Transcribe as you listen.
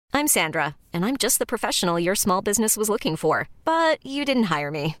I'm Sandra, and I'm just the professional your small business was looking for. But you didn't hire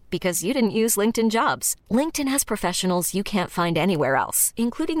me because you didn't use LinkedIn Jobs. LinkedIn has professionals you can't find anywhere else,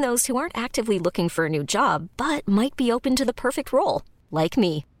 including those who aren't actively looking for a new job, but might be open to the perfect role, like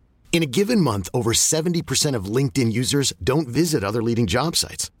me. In a given month, over 70% of LinkedIn users don't visit other leading job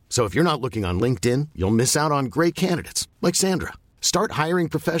sites. So if you're not looking on LinkedIn, you'll miss out on great candidates like Sandra. Start hiring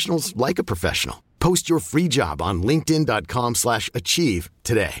professionals like a professional. Post your free job on linkedin.com/achieve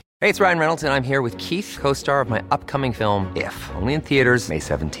today. Hey, it's Ryan Reynolds, and I'm here with Keith, co-star of my upcoming film, If, only in theaters May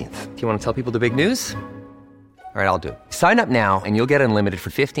 17th. Do you want to tell people the big news? All right, I'll do it. Sign up now and you'll get unlimited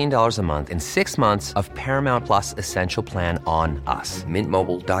for $15 a month and 6 months of Paramount Plus Essential Plan on us.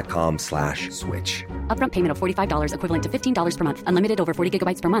 MintMobile.com/switch. Upfront payment of $45 equivalent to $15 per month. Unlimited over 40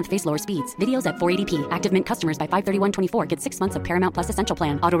 gigabytes per month. Face lower speeds. Videos at 480p. Active Mint customers by 531.24 get 6 months of Paramount Plus Essential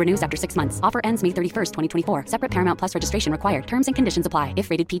Plan. Auto renews after 6 months. Offer ends May 31st, 2024. Separate Paramount Plus registration required. Terms and conditions apply if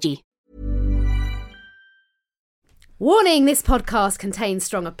rated PG. Warning, this podcast contains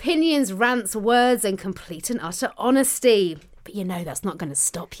strong opinions, rants, words, and complete and utter honesty. But you know that's not going to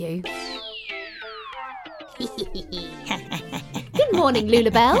stop you. Good morning,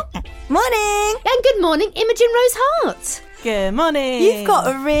 Lulabelle. Morning. And good morning, Imogen Rose Hart. Good morning. You've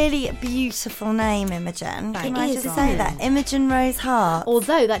got a really beautiful name, Imogen. Can I just say that? Imogen Rose Hart.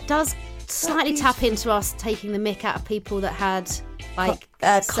 Although that does slightly tap into us taking the mick out of people that had, like...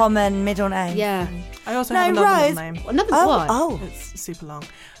 a common middle name. Yeah. I also have another middle name. Another what? Oh. It's super long.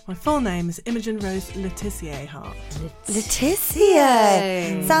 My full name is Imogen Rose Letitia Hart.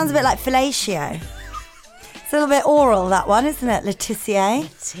 Letitia. Sounds a bit like fellatio. It's a little bit oral, that one, isn't it? Letitia.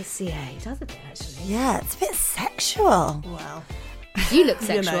 Letitia. It does a bit, actually. Yeah, it's a bit sexual. Well, You look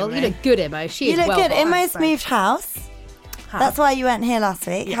sexual. You look good, Imo. You look good. Imo's moved house. That's why you weren't here last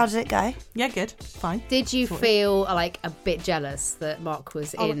week. Yeah. How did it go? Yeah, good. Fine. Did you feel like a bit jealous that Mark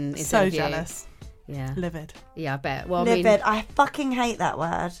was in? So jealous. Yeah. Livid. Yeah, I bet. Well, livid. I fucking hate that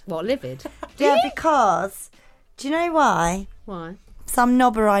word. What, livid? Because, do you know why? Why? Some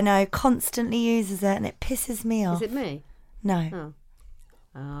knobber I know constantly uses it and it pisses me off. Is it me? No.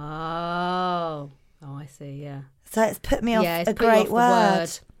 Oh, I see, yeah. So it's put me off a great word.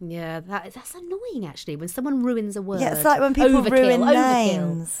 Yeah, that's annoying, actually, when someone ruins a word. Yeah, it's like when people ruin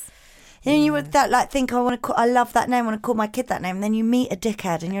names. You know, you would think, I love that name, I want to call my kid that name, and then you meet a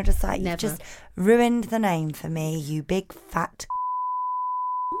dickhead and you're just like, you've just ruined the name for me, you big fat...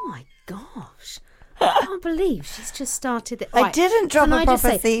 Oh my gosh. I can't believe she's just started it. I didn't drop a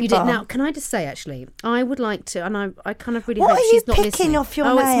proper C-bomb. You did. Now, can I just say, actually, I would like to, and I kind of really hope she's not listening. What are you picking off your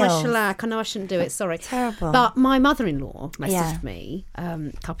nails? Oh, it's my shellac. I know I shouldn't do it. Sorry. Terrible. But my mother-in-law messaged me a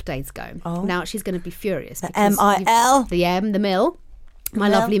couple of days ago. Oh. Now, she's going to be furious. The M-I-L? The M, the mill. My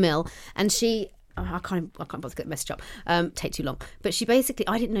lovely Mill. And she... I can't bother to get the message up. Take too long. But she basically,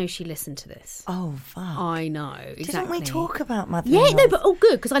 I didn't know she listened to this. Oh, fuck. I know, exactly. Didn't we talk about mother-in-law? Yeah, no, but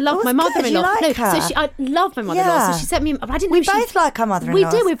good, because I love my mother-in-law. You like her? So I love my mother-in-law. Yeah. So she sent me. I didn't. We both like our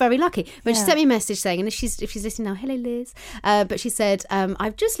mother-in-law. We do. We're very lucky. But she sent me a message saying, and if she's listening now, hello Liz. But she said,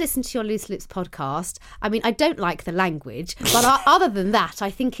 I've just listened to your Loose Lips podcast. I mean, I don't like the language, but other than that, I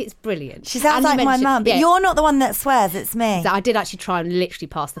think it's brilliant. She sounds like my mum, but you're not the one that swears. It's me. So I did actually try and literally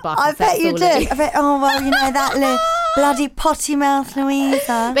pass the buck. I bet you did. I bet. Oh well, you know. That bloody potty mouth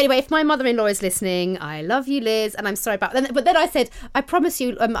Louisa. But anyway, if my mother-in-law is listening, I love you, Liz, and I'm sorry about that. But then I said, I promise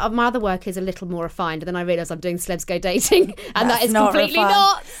you, my other work is a little more refined. And then I realised I'm doing Celebs Go Dating, and that is completely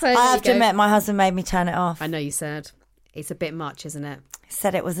not. So I have to admit, my husband made me turn it off. I know you said. It's a bit much, isn't it? He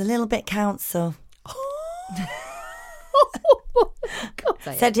said it was a little bit council.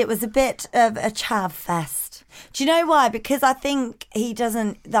 Said it was a bit of a chav fest. Do you know why? Because I think he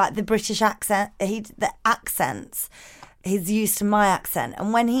doesn't like the British accent. The accents. He's used to my accent,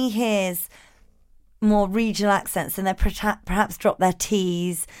 and when he hears more regional accents, and they perhaps drop their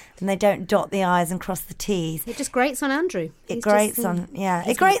T's and they don't dot the I's and cross the T's. It just grates on Andrew. It grates on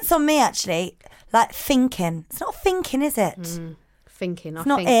me actually. Like thinking. It's not thinking, is it? Thinking. It's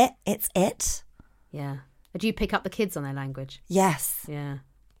not it. It's it. Yeah. Do you pick up the kids on their language? Yes. Yeah.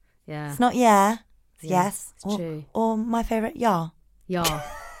 It's not yes. It's true. Or my favourite, yeah. Well,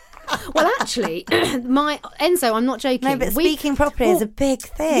 actually, my Enzo, I'm not joking. No, but speaking properly is a big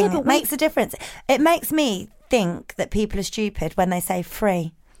thing. Yeah, it makes a difference. It makes me think that people are stupid when they say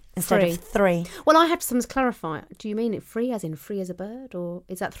free instead of three. Well, I had to clarify. Do you mean it free as in free as a bird, or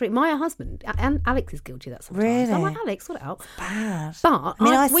is that three? My husband and Alex is guilty of that sometimes. Really? I'm like, Alex, sort it out. Bad. But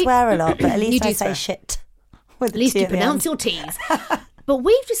I swear a lot, but at least I say shit. At least you pronounce your T's. But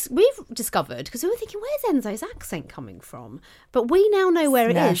we've discovered, because we were thinking, where's Enzo's accent coming from? But we now know where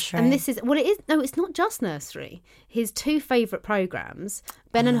it nursery. is. And this is, well, it is, no, it's not just nursery. His 2 favourite programmes,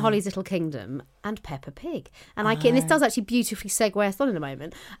 Ben and Holly's Little Kingdom and Peppa Pig. And and this does actually beautifully segue us on in a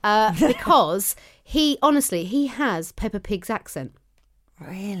moment, because he has Peppa Pig's accent.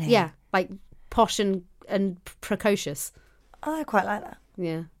 Really? Yeah, like posh and precocious. Oh, I quite like that.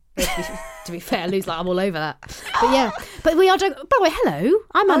 Yeah. To be fair, Lou's like, I'm all over that. But yeah, but we are. By the way, hello.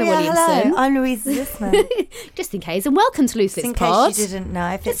 I'm Anna Williamson. Hello. I'm Louise Zisman. Just in case, and welcome to Loose Lips Pod. In case you didn't know,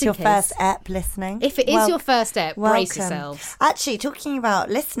 if it's your first ep listening. If it is your first ep, welcome. brace yourselves. Actually, talking about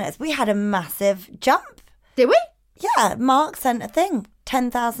listeners, we had a massive jump. Did we? Yeah, Mark sent a thing.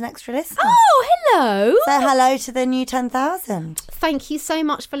 10,000 extra listeners. Oh, hello. So hello to the new 10,000. Thank you so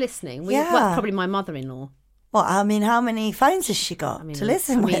much for listening. Yeah. Well, probably my mother-in-law. What, I mean, how many phones has she got to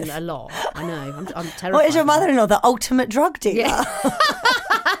listen with? A lot. I know. I'm terrified. What is your mother-in-law, the ultimate drug dealer?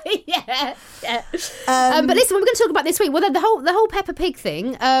 Yeah. But listen, we're going to talk about this week. Well, the whole Peppa Pig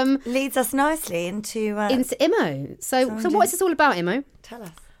thing leads us nicely into Imo. So what is this all about, Imo? Tell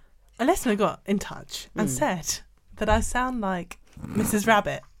us. A listener got in touch and said that I sound like Mrs.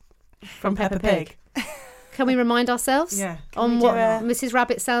 Rabbit from Peppa Pig. Can we remind ourselves on what Mrs.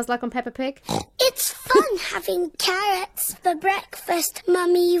 Rabbit sounds like on Peppa Pig? It's fun having carrots for breakfast,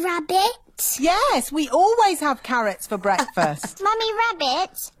 Mummy Rabbit. Yes, we always have carrots for breakfast. Mummy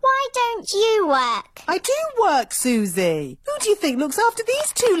Rabbit, why don't you work? I do work, Susie. Who do you think looks after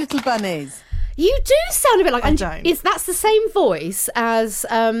these 2 little bunnies? You do sound a bit like... I don't. That's the same voice as...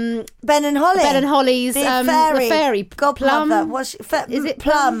 Ben and Holly. Ben and Holly's... the fairy. Godmother. Plum. Is it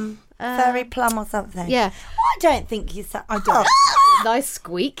Plum? Fairy Plum or something. Yeah. I don't think you sound... I don't. Nice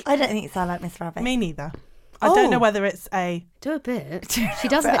squeak. I don't think you sound like Miss Rabbit. Me neither. I don't know whether it's a... Do a bit. She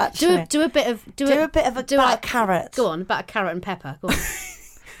does a bit. Actually. Do a bit of... Do a bit of a carrot. Go on, about a carrot and pepper. Go on.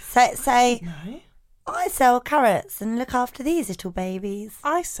 Say... No. I sell carrots and look after these little babies.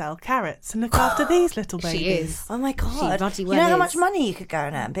 I sell carrots and look after these little babies. She is. Oh my God. bloody You well know how is. much money you could go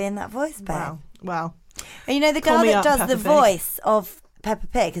on and be in that voice, babe? Wow. And you know, the Call girl me that up, does Peppa the Pig. voice of Peppa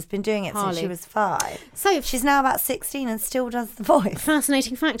Pig has been doing it since Harley. she was 5. So She's now about 16 and still does the voice.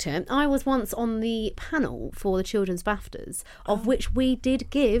 fascinating fact here. I was once on the panel for the Children's BAFTAs, of which we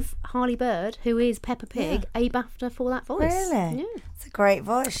did give Harley Bird, who is Peppa Pig, a BAFTA for that voice. Really? Yeah. It's a great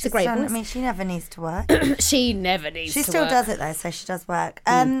voice. It's a great voice. I mean, she never needs to work. She never needs She to still work. does it though, so she does work.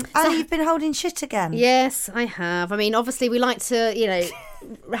 And you've been holding shit again. Yes, I have. I mean, obviously, we like to,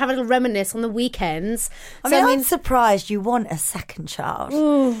 have a little reminisce on the weekends. I mean, I'm surprised you want a second child.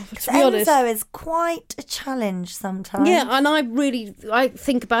 to be honest. Enzo is quite a challenge sometimes. Yeah, and I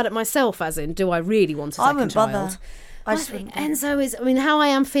think about it myself, as in, do I really want a second I wouldn't child? bother. I think Enzo is, how I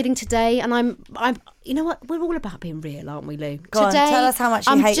am feeling today, and I'm, you know what, we're all about being real, aren't we, Lou? Go on, tell us how much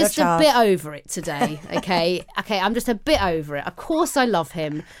you hate your child. I'm just a bit over it today, okay? I'm just a bit over it. Of course I love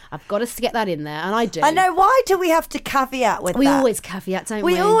him. I've got to get that in there, and I do. I know, why do we have to caveat with that? We always caveat, don't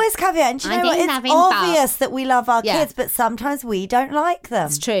we? We always caveat, and do you know what? It's obvious that we love our kids, but sometimes we don't like them.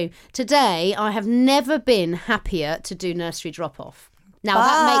 It's true. Today, I have never been happier to do nursery drop-off. Now,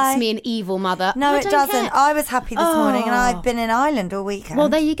 that makes me an evil mother. No, it doesn't. Care. I was happy this morning, and I've been in Ireland all weekend. Well,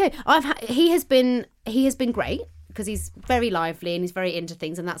 there you go. He has been great, because he's very lively and he's very into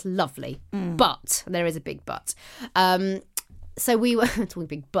things, and that's lovely. But there is a big but. So we were talking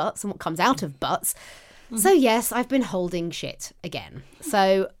big butts and what comes out of butts. So yes, I've been holding shit again.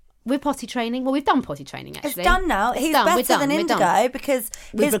 So we're potty training. Well, we've done potty training, actually. It's done now. He's better than Indigo because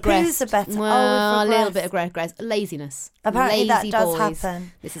his poos are better. Well, a little bit of regress. Laziness. Apparently Lazy that does boys.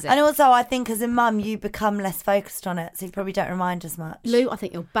 happen. This is it. And also, I think as a mum, you become less focused on it, so you probably don't remind as much. Lou, I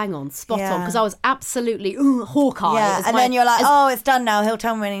think you're bang on, spot on, because I was absolutely Hawkeye. Yeah, and then you're like, it's done now. He'll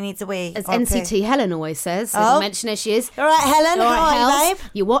tell me when he needs a wee. As NCT Helen always says, I mention her, she is. All right, Helen. All right, Hi, Hels, babe.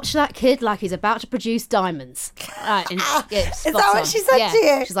 you watch that kid like he's about to produce diamonds. Right, and, is that what she said to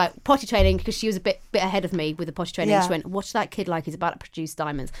you? She's like, potty training, because she was a bit ahead of me with the potty training. Yeah. She went, watch that kid like he's about to produce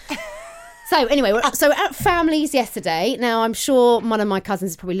diamonds. So anyway, so at families yesterday. Now I'm sure one of my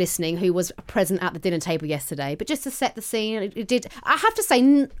cousins is probably listening, who was present at the dinner table yesterday. But just to set the scene, it did. I have to say,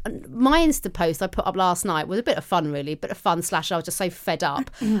 my Insta post I put up last night was a bit of fun, really, a bit of fun. / I was just so fed up.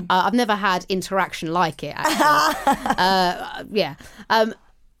 I've never had interaction like it. Actually,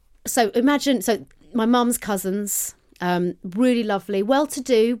 so imagine. So my mum's cousins. Really lovely,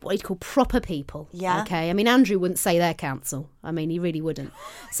 well-to-do, what you'd call proper people. Yeah. Okay. I mean, Andrew wouldn't say their council. I mean, he really wouldn't.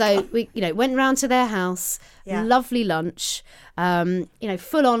 So we, went round to their house. Yeah. Lovely lunch.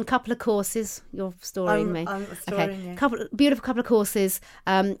 Full on couple of courses. You're storying me. I'm storying you. Beautiful couple of courses.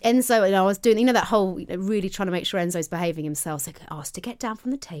 Enzo, I was doing, that whole, really trying to make sure Enzo's behaving himself. So I asked to get down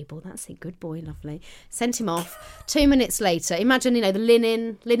from the table. That's it. Good boy, lovely. Sent him off. 2 minutes later, imagine,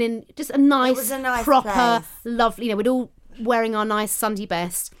 the linen, just a nice, proper, place. Lovely, we'd all wearing our nice Sunday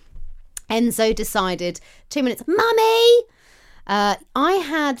best. Enzo decided, 2 minutes, Mummy! I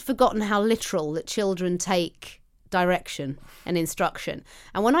had forgotten how literal that children take direction and instruction.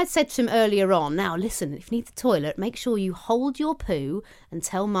 And when I'd said to him earlier on, now listen, if you need the toilet, make sure you hold your poo and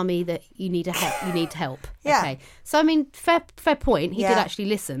tell Mummy that you need help. Yeah. Okay. So, fair point. He did actually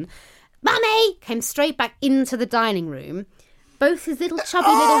listen. Mummy! Came straight back into the dining room. Both his little chubby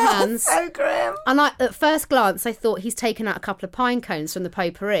little hands. So grim. And at first glance, I thought he's taken out a couple of pine cones from the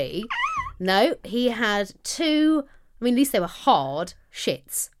potpourri. No, he had two, at least they were hard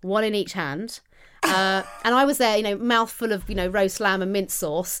shits, one in each hand. And I was there, mouthful of, roast lamb and mint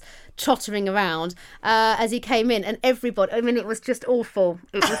sauce, tottering around as he came in. And everybody, it was just awful.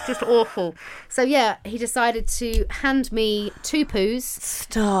 It was just awful. So, he decided to hand me 2 poos.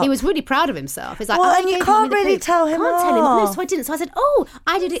 Stop. He was really proud of himself. He's like, well, and you can't really tell him Can't tell him. off. No, so I didn't. So I said,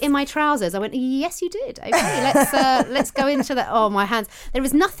 I did it in my trousers. I went, yes, you did. Okay, let's go into that. Oh, my hands. There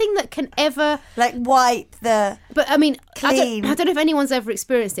is nothing that can ever... Like wipe the... But, clean. I don't know if anyone's ever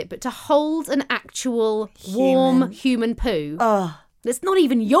experienced it, but to hold an actual warm human poo... Oh. It's not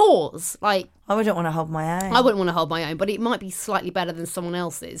even yours. Like, I wouldn't want to hold my own. I wouldn't want to hold my own, but it might be slightly better than someone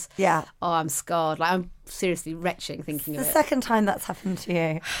else's. Yeah. Oh, I'm scarred. Like, I'm seriously retching thinking of it. The second time that's happened to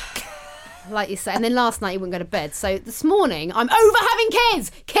you. Like you say. And then last night he wouldn't go to bed. So this morning, I'm over having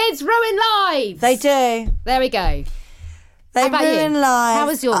kids. Kids ruin lives. They do. There we go. They ruin lives. How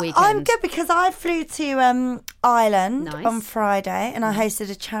was your weekend? I'm good because I flew to Ireland Nice. on Friday and I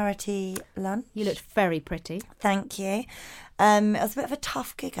hosted a charity lunch. You looked very pretty. Thank you. It was a bit of a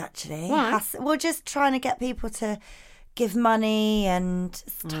tough gig, actually. Why? We're just trying to get people to give money and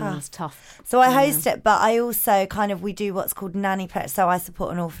it's tough. It's tough. So I host it, but I also we do what's called nanny pledge. So I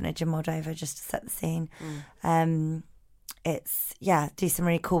support an orphanage in Moldova just to set the scene. Do some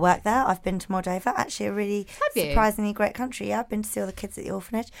really cool work there. I've been to Moldova, actually a really surprisingly great country. Yeah, I've been to see all the kids at the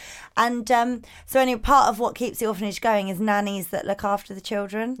orphanage. And so anyway, part of what keeps the orphanage going is nannies that look after the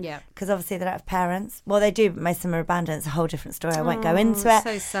children. Yeah. Because obviously they don't have parents. Well, they do, but most of them are abandoned. It's a whole different story. I won't go into it.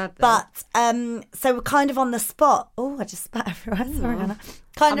 So sad though. But, so we're kind of on the spot. Oh, I just spat everywhere. Sorry, Anna.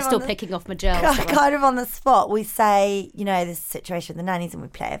 I'm still picking off my gel. Kind of on the spot, we say, this situation with the nannies and we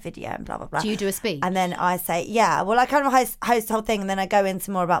play a video and blah, blah, blah. Do you do a speech? And then I say, I kind of host the whole thing and then I go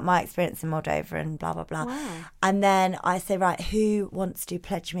into more about my experience in Moldova and blah, blah, blah. Wow. And then I say, right, who wants to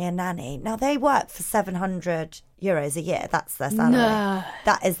pledge me a nanny? Now, they work for €700 a year. That's their salary. No.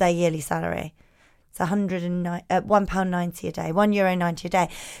 That is their yearly salary. It's £1.90 a day, €1.90 a day.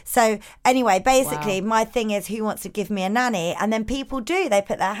 So anyway, basically, my thing is who wants to give me a nanny? And then people do. They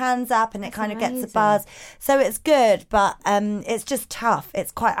put their hands up and it kind of gets a buzz. So it's good, but it's just tough.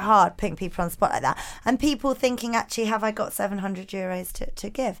 It's quite hard putting people on the spot like that. And people thinking, actually, have I got €700 to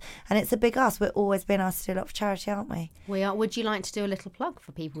give? And it's a big ask. We're always being asked to do a lot of charity, aren't we? We are. Would you like to do a little plug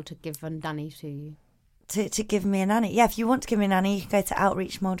for people to give a nanny to you? To give me a nanny. Yeah, if you want to give me a nanny, you can go to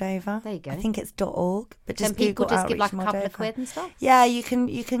Outreach Moldova. There you go. I think it's .org. But just Can people Google just give like a Outreach couple of Moldova. quid and stuff? Yeah, you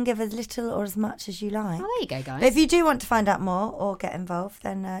can give as little or as much as you like. Oh, there you go, guys. But if you do want to find out more or get involved,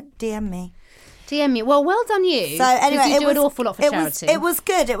 then DM me. DM me. Well done you. So anyway, you do an awful lot for charity. It was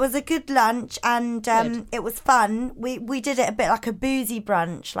good. It was a good lunch and it was fun. We did it a bit like a boozy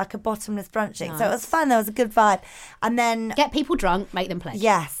brunch, like a bottomless brunching. Nice. So it was fun. There was a good vibe. And then get people drunk, make them pledge.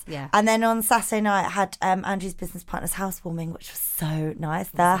 Yes. Yeah. And then on Saturday night, I had Andrew's business partner's housewarming, which was so nice.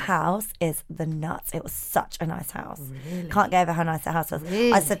 Their house is the nuts. It was such a nice house. Really? Can't get over how nice the house was.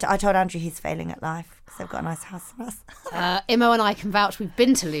 Really? I told Andrew he's failing at life because they've got a nice house for us. Imo and I can vouch. We've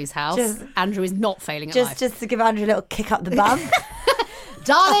been to Lou's house. Andrew is not failing at life. Just to give Andrew a little kick up the bum.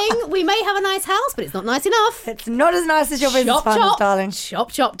 Darling, we may have a nice house, but it's not nice enough. It's not as nice as your business partners, darling.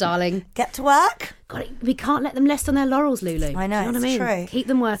 Chop, darling. Get to work. God, we can't let them rest on their laurels, Lulu. I know, Do you know what I mean? true. Keep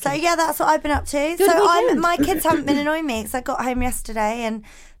them working. So yeah, that's what I've been up to. Good weekend. My kids haven't been annoying me because I got home yesterday and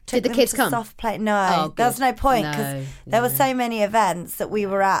took Did the them kids to come? Soft play. No, Oh, there's good. no point because No, there were so many events that we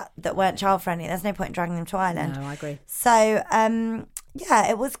were at that weren't child friendly. There's no point in dragging them to Ireland. No, I agree. So yeah,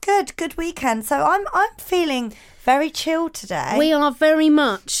 it was good. Good weekend. So I'm feeling very chill today. We are very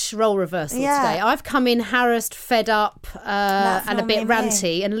much role reversal today. I've come in harassed, fed up, and a bit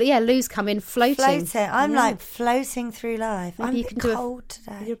ranty. And Lou's come in floating. I'm like floating through life. Maybe I'm you a can bit cold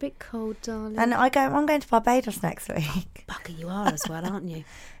today. You're a bit cold, darling. And I'm going to Barbados next week. Bugger, you are as well, aren't you?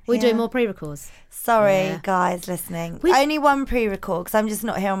 We're doing more pre-records. Sorry, guys listening. Only one pre-record because I'm just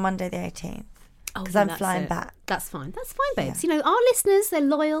not here on Monday the 18th. Because I'm flying back. That's fine. That's fine, babes. Yeah. Our listeners, they're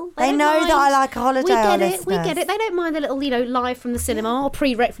loyal. They know that I like a holiday. We get it. They don't mind the little, live from the cinema or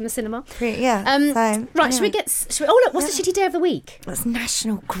pre-rec from the cinema. Right, anyway. Should we get... what's the shitty day of the week? It's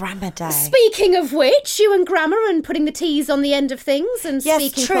National Grammar Day. Speaking of which, you and grammar and putting the T's on the end of things and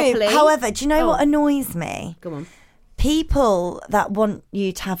speaking properly. However, do you know what annoys me? Go on. People that want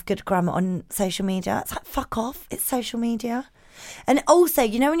you to have good grammar on social media, it's like, fuck off. It's social media. And also,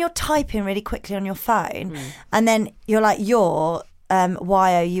 when you're typing really quickly on your phone and then you're like, Y-O-U-R.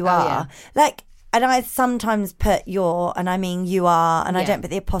 Like, and I sometimes put your and I mean you are and I don't put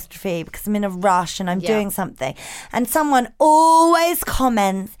the apostrophe because I'm in a rush and I'm doing something. And someone always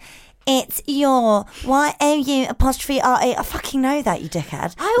comments, it's your Y-O-U apostrophe R-A. I fucking know that, you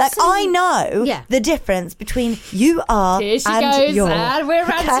dickhead. I know the difference between you are Here she and goes, your. and we're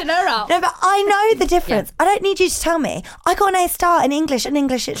ramping her up. No, but I know the difference. I don't need you to tell me. I got an A* in English and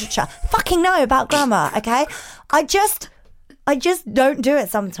English literature. Fucking know about grammar, okay? I just don't do it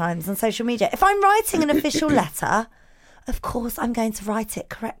sometimes on social media. If I'm writing an official letter, of course I'm going to write it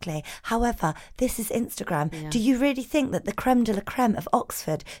correctly. However, this is Instagram. Yeah. Do you really think that the creme de la creme of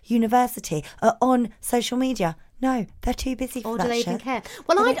Oxford University are on social media? No, they're too busy for that shit. Or do they even care?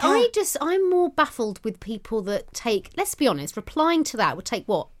 Well, I'm more baffled with people that take, let's be honest, replying to that would take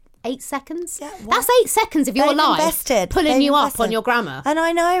what? 8 seconds? Yeah, that's 8 seconds of your life pulling you up on your grammar. And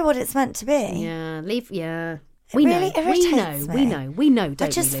I know what it's meant to be. We really know, irritates me. we know, don't I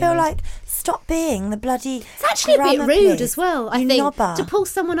just we, feel like, stop being the bloody It's actually a bit rude as well, I think. Knobber. To pull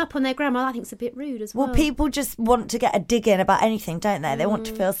someone up on their grammar, I think it's a bit rude as well. Well, people just want to get a dig in about anything, don't they? They want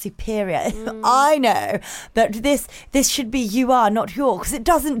to feel superior. I know that this should be you are, not your, because it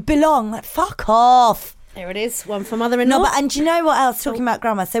doesn't belong. Like, fuck off. There it is, one for mother-in-law. No, and do you know what else, talking about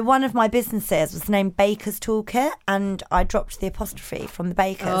grammar? So one of my businesses was named Baker's Toolkit, and I dropped the apostrophe from the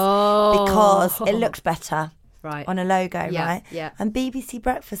Bakers because it looked better. Right. On a logo, right? Yeah. And BBC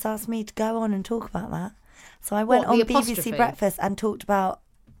Breakfast asked me to go on and talk about that. So I went on BBC Breakfast and talked about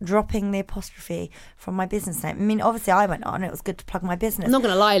dropping the apostrophe from my business name. I mean, obviously I went on. It was good to plug my business. I'm not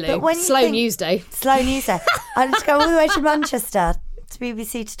going to lie, Lou. Slow news day. I had to go all the way to Manchester to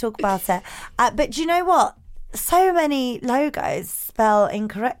BBC to talk about it. But do you know what? So many logos spell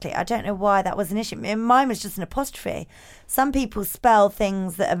incorrectly. I don't know why that was an issue. Mine was just an apostrophe. Some people spell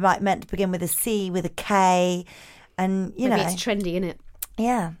things that are like meant to begin with a C, with a K, and Maybe it's trendy, isn't it?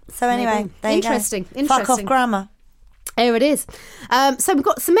 Yeah. So anyway, there Interesting. you go. Fuck off grammar. Here it is. So we've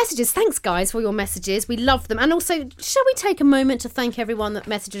got some messages. Thanks, guys, for your messages. We love them. And also, shall we take a moment to thank everyone that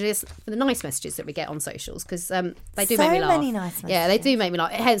messages for the nice messages that we get on socials? Because they do make me laugh. So many nice messages. Yeah, they do make me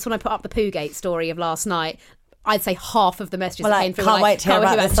laugh. Hence, when I put up the Poogate story of last night, I'd say half of the messages that came through. Can't wait to hear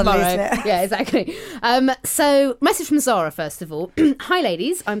about this tomorrow. Yeah, exactly. So, message from Zara, first of all. Hi,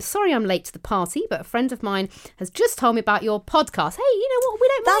 ladies. I'm sorry I'm late to the party, but a friend of mine has just told me about your podcast. Hey, you know what? We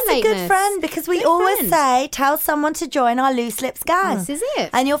don't mind lateness. That's a good friend, because we always say, tell someone to join our Loose Lips gang. This is it.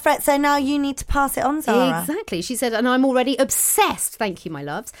 And your friend, so now you need to pass it on, Zara. Exactly. She said, and I'm already obsessed. Thank you, my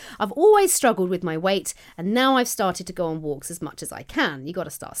loves. I've always struggled with my weight, and now I've started to go on walks as much as I can. You got to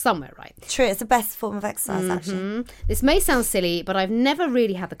start somewhere, right? True. It's the best form of exercise, actually. This may sound silly, but I've never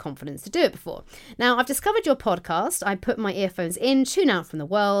really had the confidence to do it before. Now, I've discovered your podcast. I put my earphones in, tune out from the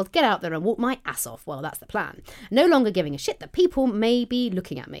world, get out there and walk my ass off. Well, that's the plan. No longer giving a shit that people may be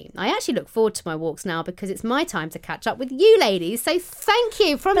looking at me. I actually look forward to my walks now because it's my time to catch up with you ladies. So thank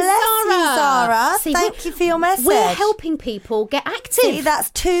you from Bless Zara. You, Zara. See, thank you for your message. We're helping people get active. See, that's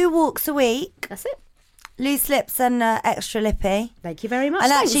 2 walks a week. That's it. Loose Lips and Extra Lippy. Thank you very much.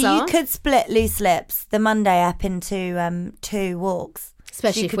 And actually, you could split Loose Lips, the Monday app, into 2 walks.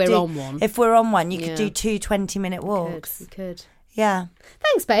 Especially if we're on one. If we're on one, you could do 2 20-minute walks. You could. Yeah.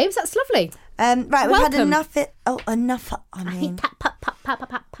 Thanks, babes. That's lovely. Right, we've had enough. Enough. I mean,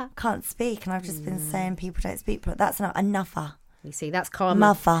 can't speak, and I've just been saying people don't speak. But that's enough. Enough. You see, that's karma.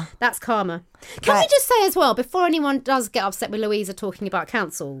 Mother. That's karma. Can we just say as well, before anyone does get upset with Louisa talking about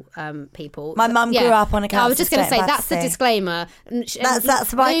council people. My mum grew up on a council. I was just going to say, that's the disclaimer.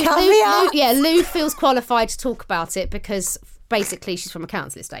 That's my caveat. Lou feels qualified to talk about it because basically she's from a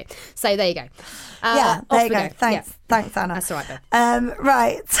council estate. So there you go. There you go. Thanks, Anna. That's all right, though.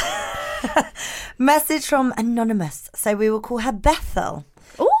 Right. Message from Anonymous. So we will call her Bethel.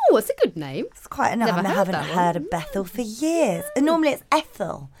 Oh, it's a good name. It's quite a name. I haven't heard of Bethel for years. And normally it's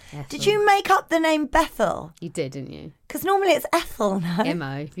Ethel. Did you make up the name Bethel? You did, didn't you? Because normally it's Ethel, no?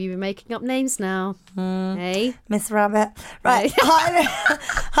 Mo, have you been making up names now? Hey? Miss Rabbit. Right.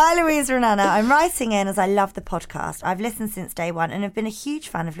 Hi, Louise Renana. I'm writing in as I love the podcast. I've listened since day one and have been a huge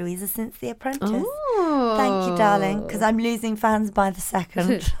fan of Louisa since The Apprentice. Oh. Thank you, darling, because I'm losing fans by the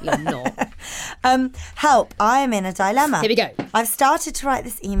second. You're not. Help, I am in a dilemma. Here we go. I've started to write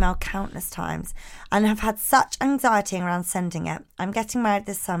this email countless times and have had such anxiety around sending it. I'm getting married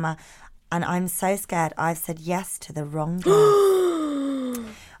this summer and I'm so scared I've said yes to the wrong dress.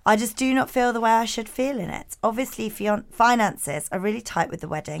 I just do not feel the way I should feel in it. Obviously, finances are really tight with the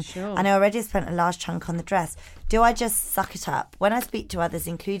wedding, and I already spent a large chunk on the dress. Do I just suck it up? When I speak to others,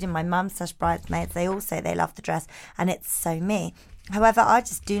 including my mum/bridesmaids, they all say they love the dress, and it's so me. However, I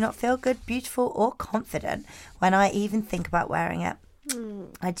just do not feel good, beautiful, or confident when I even think about wearing it.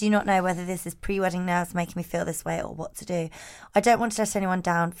 I do not know whether this is pre-wedding nerves making me feel this way or what to do. I don't want to let anyone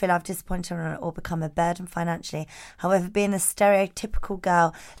down, feel I've disappointed anyone or become a burden financially. However, being a stereotypical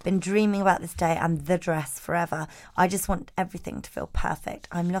girl, been dreaming about this day and the dress forever. I just want everything to feel perfect.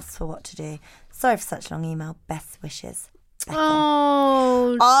 I'm lost for what to do. Sorry for such a long email. Best wishes. Bethel.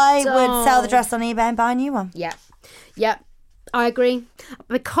 Oh, I would sell the dress on eBay and buy a new one. Yeah. I agree,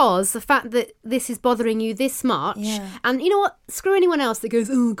 because the fact that this is bothering you this much, and you know what, screw anyone else that goes,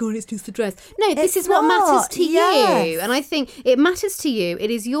 oh God, it's just a dress. No, this is what matters to you, and I think it matters to you.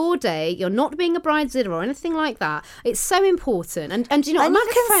 It is your day. You're not being a bridezilla or anything like that. It's so important, and you know, and you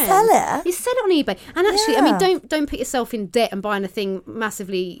can sell it. You sell it on eBay, and actually, I mean, don't put yourself in debt and buy anything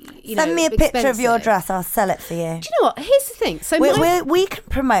massively. Send me a picture of your dress. I'll sell it for you. Do you know what? Here's the thing. So we can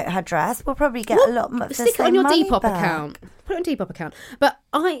promote her dress. We'll probably get a lot more. Stick it on your Depop account. Put it on Depop account. But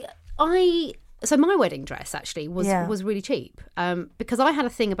so my wedding dress actually was really cheap, because I had a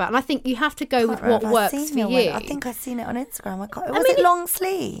thing about, and I think you have to go with what works for you. I think I've seen it on Instagram. Was it long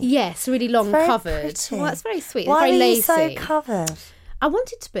sleeve? Yes, really long, covered. Pretty. Well, that's very sweet. Why very are lacy. you so covered? I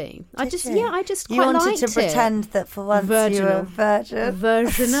wanted to be. I just quite liked it. You wanted to pretend that for once you were a virgin.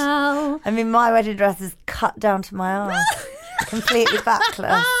 Virginal. I mean, my wedding dress is cut down to my arm, completely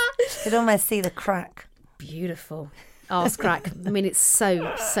backless. You could almost see the crack. Beautiful. Arse crack. I mean, it's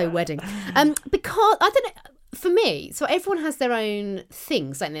so wedding. Because I don't know. For me, so everyone has their own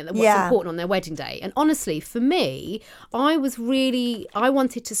things, don't they? What's important on their wedding day. And honestly, for me, I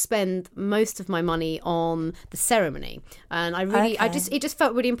wanted to spend most of my money on the ceremony, and it just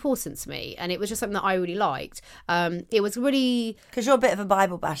felt really important to me, and it was just something that I really liked. It was really, because you're a bit of a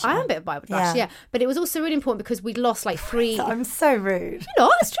Bible basher. I am a bit of a Bible basher, yeah. But it was also really important because we'd lost like 3. I'm so rude.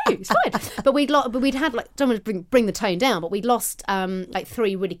 No, it's true. It's fine. But we'd had like, don't want to bring the tone down, but we'd lost like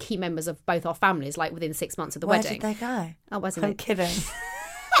 3 really key members of both our families, like within 6 months of the wedding. Where did they go? Oh, wasn't I'm it? kidding.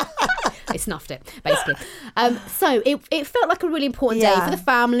 They snuffed it, basically. So it felt like a really important day for the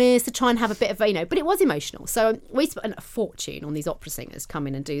families to try and have a bit of, but it was emotional. So we spent a fortune on these opera singers come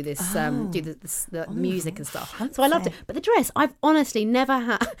in and do this, the music and stuff. Fancy. So I loved it. But the dress, I've honestly never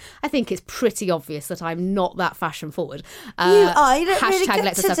had. I think it's pretty obvious that I'm not that fashion forward. You are. You look really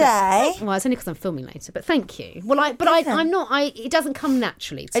good today. Well, it's only because I'm filming later. But thank you. Well, I'm not. It doesn't come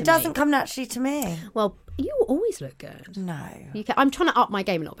naturally to me. It doesn't come naturally to me. Well, you always look good. No. I'm trying to up my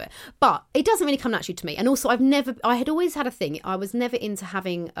game a little bit. But it doesn't really come naturally to me. And also, I had always had a thing. I was never into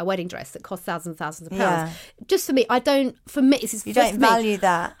having a wedding dress that cost thousands and thousands of pounds. Just for me, you don't value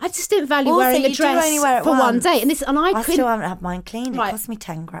that. I just didn't value wearing a dress for one day. And I still haven't had mine cleaned. It cost me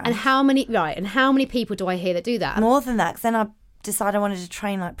 10 grand. And how many people do I hear that do that? More than that, because then I decided I wanted to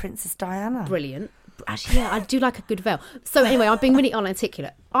train like Princess Diana. Brilliant. Actually, yeah, I do like a good veil. So anyway, I'm being really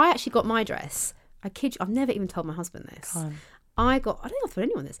unarticulate. I actually got my dress. I kid you, I've never even told my husband this. I don't think I've told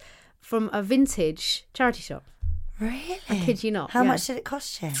anyone this, from a vintage charity shop. Really? I kid you not. How much did it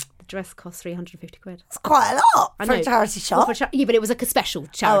cost you? The dress cost 350 quid. It's quite a lot for a charity shop. Well, but it was like a special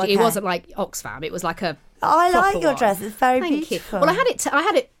charity. It wasn't like Oxfam. It was like a I like your dress. It's very Thank beautiful. You. Well, I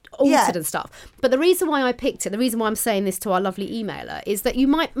had it altered and stuff. But the reason why I picked it, the reason why I'm saying this to our lovely emailer, is that you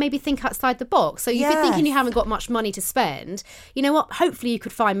might maybe think outside the box. So if you're thinking you haven't got much money to spend, you know what? Hopefully you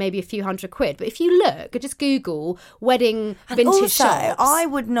could find maybe a few £100. But if you look, just Google wedding vintage shops. I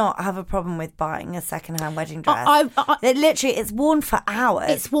would not have a problem with buying a second-hand wedding dress. It's worn for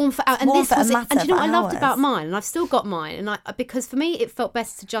hours. It's worn for hours. And this was it. And do you know what I loved about mine? And I've still got mine. And because for me, it felt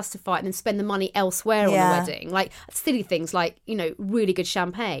best to justify it and then spend the money elsewhere on the wedding. Like silly things like, really good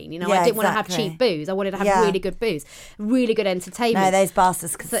champagne. champagne. You know, Yeah, I didn't want to have exactly. cheap booze. I wanted to have Yeah. really good booze, really good entertainment. No, those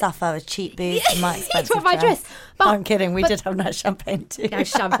bastards could suffer with cheap booze and my expensive It's my dress. But, I'm kidding. We did have nice champagne too. No,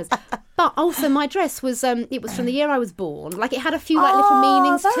 champers. But also my dress was it was from the year I was born. Like, it had a few like little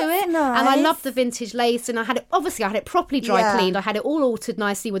meanings to that's it. nice. And I loved the vintage lace, and I had it properly dry cleaned. I had it all altered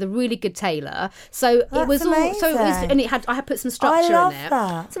nicely with a really good tailor. So That's it was all amazing. and I had put some structure love in it.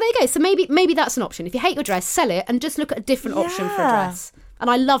 that. So there you go. So maybe that's an option. If you hate your dress, sell it and just look at a different option for a dress. And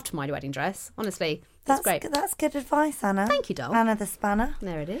I loved my wedding dress, honestly. That's great. That's good advice, Anna. Thank you, doll. Anna the Spanner.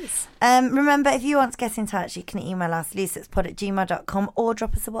 There it is. Remember, if you want to get in touch, you can email us, looselippspod@gmail.com, or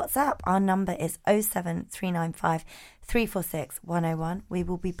drop us a WhatsApp. Our number is 07395 346 101. We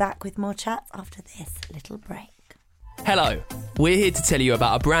will be back with more chats after this little break. Hello, we're here to tell you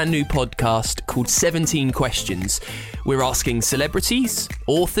about a brand new podcast called 17 Questions. We're asking celebrities,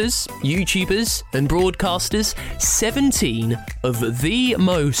 authors, YouTubers and broadcasters 17 of the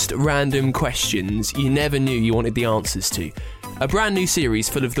most random questions you never knew you wanted the answers to. A brand new series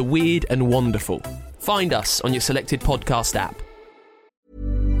full of the weird and wonderful. Find us on your selected podcast app.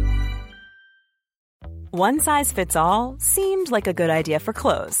 One size fits all seemed like a good idea for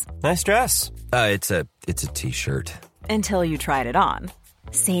clothes. Nice dress. It's a t-shirt. Until you tried it on.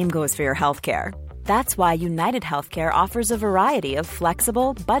 Same goes for your healthcare. That's why United Healthcare offers a variety of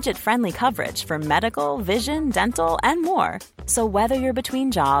flexible, budget-friendly coverage for medical, vision, dental, and more. So whether you're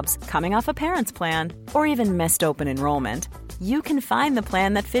between jobs, coming off a parent's plan, or even missed open enrollment, you can find the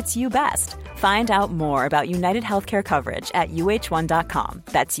plan that fits you best. Find out more about United Healthcare coverage at uh1.com.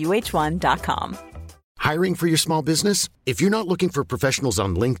 That's uh1.com. Hiring for your small business? If you're not looking for professionals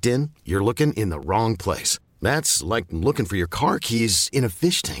on LinkedIn, you're looking in the wrong place. That's like looking for your car keys in a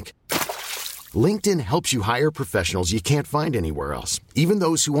fish tank. LinkedIn helps you hire professionals you can't find anywhere else, even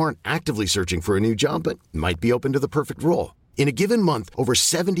those who aren't actively searching for a new job but might be open to the perfect role. In a given month, over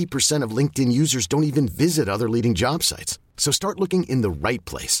 70% of LinkedIn users don't even visit other leading job sites. So start looking in the right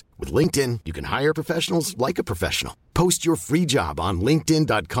place. With LinkedIn, you can hire professionals like a professional. Post your free job on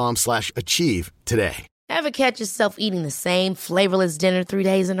linkedin.com/achieve today. Ever catch yourself eating the same flavorless dinner 3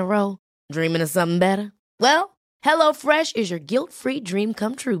 days in a row? Dreaming of something better? Well, HelloFresh is your guilt-free dream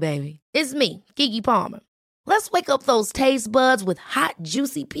come true, baby. It's me, Keke Palmer. Let's wake up those taste buds with hot,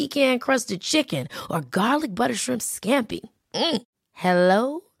 juicy pecan-crusted chicken or garlic butter shrimp scampi.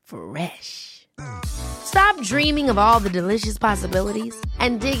 HelloFresh. Stop dreaming of all the delicious possibilities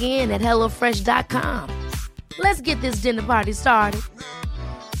and dig in at HelloFresh.com. Let's get this dinner party started.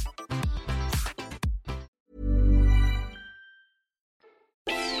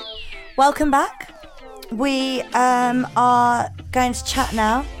 Welcome back. We are going to chat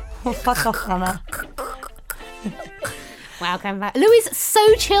now. Oh, fuck off, Hannah. Welcome back. Louie's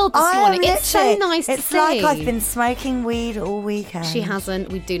so chilled this morning. It's so nice to see. It's like I've been smoking weed all weekend. She hasn't.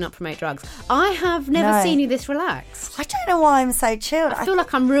 We do not promote drugs. I have never seen you this relaxed. I don't know why I'm so chilled. I feel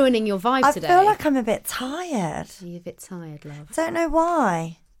like I'm ruining your vibe today. I feel like I'm a bit tired. Are you a bit tired, love? Don't know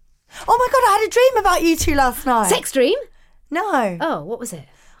why. Oh my God, I had a dream about you two last night. Sex dream? No. Oh, what was it?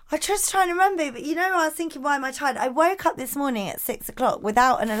 I just trying to remember, but you know, I was thinking, why am I tired? I woke up this morning at 6 o'clock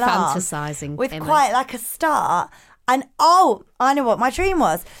without an alarm. Fantasising. With Emma. quite like a start. And I know what my dream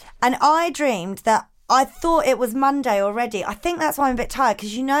was. And I dreamed that I thought it was Monday already. I think that's why I'm a bit tired,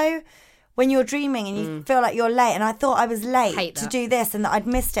 because you know when you're dreaming and you feel like you're late, and I thought I was late to do this and that I'd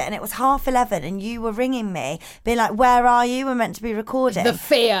missed it, and it was 11:30 and you were ringing me being like, where are you? We're meant to be recording. The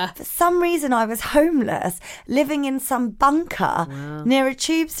fear. For some reason I was homeless, living in some bunker near a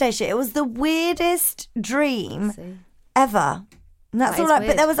tube station. It was the weirdest dream ever. And that's all right.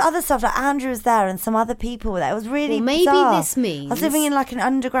 But there was other stuff, like Andrew was there and some other people were there. It was really bizarre. This means I was living in like an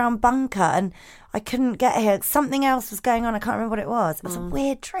underground bunker and I couldn't get here. Something else was going on. I can't remember what it was. It was a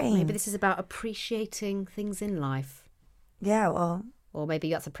weird dream. Maybe this is about appreciating things in life. Yeah, well. Or maybe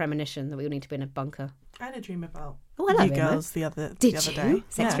that's a premonition that we all need to be in a bunker. I had a dream about hello, you girls the other day.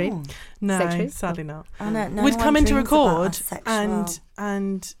 Sex dream? No, Sex dream? sadly not. No We'd come in to record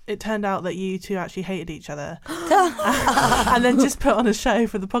and it turned out that you two actually hated each other. And then just put on a show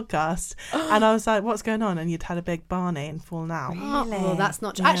for the podcast. And I was like, what's going on? And you'd had a big Barney and fallen out. Really? Oh, well, that's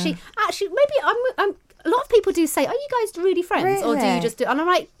not true. Yeah. Actually, maybe I'm a lot of people do say, are you guys really friends? Or do Really? you just do... And I'm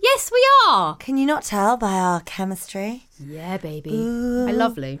like, yes, we are. Can you not tell by our chemistry? Yeah, baby. Ooh. I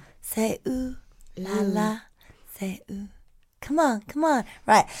love Lou. Say ooh, la la. Say ooh. Come on.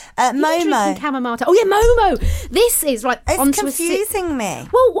 Right. Drinking Momo. chamomile tea. Oh, yeah, Momo. This is right. It's confusing me.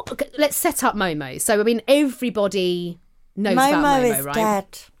 Well, let's set up Momo. So, I mean, everybody knows about Momo, is right?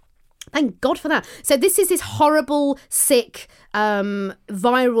 dead. Thank God for that. So this is this horrible, sick,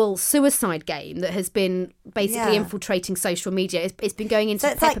 viral suicide game that has been basically infiltrating social media. It's been going into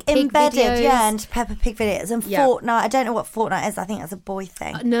Peppa Pig embedded, videos. into Peppa Pig videos and Fortnite. I don't know what Fortnite is. I think that's a boy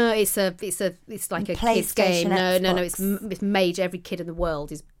thing. No, it's like a kids game. No, it's major. Every kid in the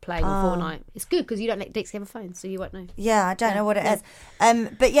world is playing on Fortnite. It's good because you don't let Dixie have a phone, so you won't know. Yeah, I don't know what it is.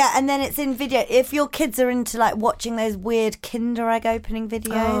 But yeah, and then it's in video. If your kids are into like watching those weird Kinder Egg opening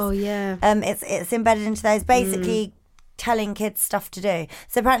videos, it's embedded into those. Basically, telling kids stuff to do.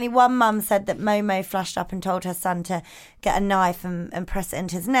 So apparently one mum said that Momo flashed up and told her son to get a knife and press it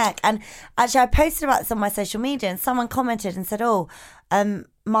into his neck. And actually I posted about this on my social media and someone commented and said,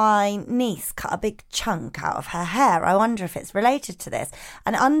 my niece cut a big chunk out of her hair. I wonder if it's related to this.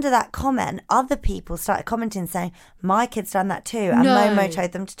 And under that comment, other people started commenting saying, my kid's done that too. And Momo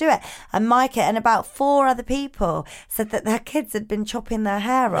told them to do it. And my kid and about 4 other people said that their kids had been chopping their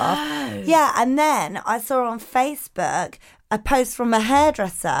hair off. Yeah, and then I saw on Facebook a post from a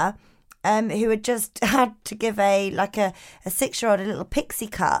hairdresser who had just had to give a 6-year-old a little pixie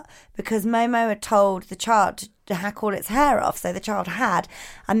cut because Momo had told the child to hack all its hair off. So the child had,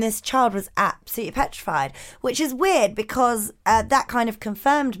 and this child was absolutely petrified, which is weird because that kind of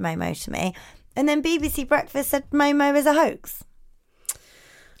confirmed Momo to me. And then BBC Breakfast said Momo is a hoax.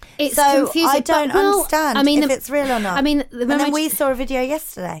 It's so confusing. I don't understand if it's real or not. I mean, and then we saw a video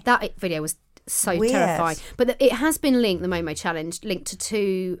yesterday. That video was so weird. Terrifying. But it has been linked, the Momo Challenge, linked to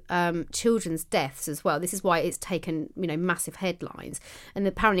 2 children's deaths as well. This is why it's taken, massive headlines. And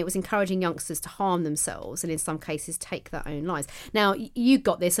apparently it was encouraging youngsters to harm themselves and in some cases take their own lives. Now, you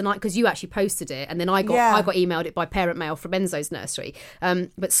got this, and because you actually posted it, and then I got emailed it by parent mail from Enzo's nursery.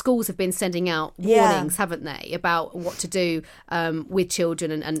 But schools have been sending out warnings, haven't they, about what to do with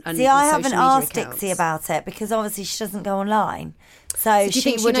children and See, I haven't asked accounts. Dixie about it because obviously she doesn't go online. So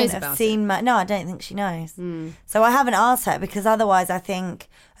she wouldn't have seen No, I don't think she knows. So I haven't asked her because otherwise I think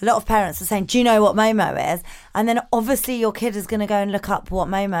a lot of parents are saying, do you know what Momo is? And then obviously your kid is going to go and look up what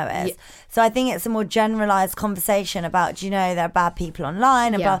Momo is. Yeah. So I think it's a more generalised conversation about, do you know there are bad people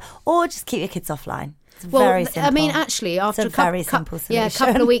online, or just keep your kids offline. Very simple. I mean, actually, after a couple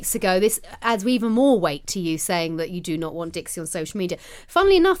of weeks ago, this adds even more weight to you saying that you do not want Dixie on social media.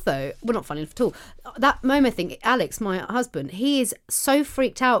 Funnily enough, though, well, not funnily enough at all, that Momo thing, Alex, my husband, he is so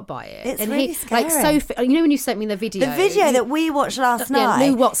freaked out by it. It's really scary. When you sent me the video. The video that we watched last night.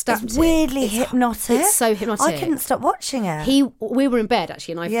 Lou WhatsApped it's weirdly hypnotic. It's so hypnotic. I couldn't stop watching it. We were in bed,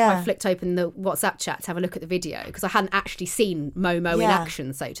 actually, and I flicked open the WhatsApp chat to have a look at the video because I hadn't actually seen Momo in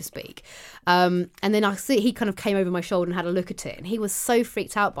action, so to speak. And then he kind of came over my shoulder and had a look at it, and he was so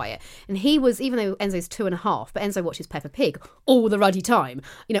freaked out by it. And he was, even though Enzo's 2.5, but Enzo watches Peppa Pig all the ruddy time,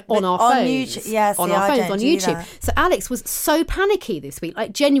 on our phones. On YouTube. So Alex was so panicky this week,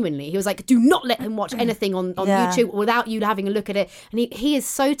 like genuinely. He was like, do not let him watch anything on YouTube without you having a look at it. And he is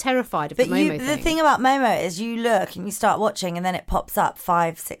so terrified of the Momo thing. The thing about Momo is you look and you start watching and then it pops up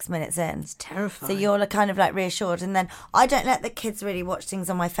 5-6 minutes in. It's terrifying. So you're kind of like reassured. And then I don't let the kids really watch things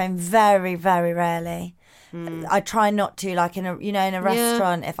on my phone very, very rarely. I try not to, like in a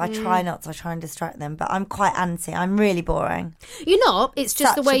restaurant. If I try not to, I try and distract them. But I'm quite anti. I'm really boring. You're not. It's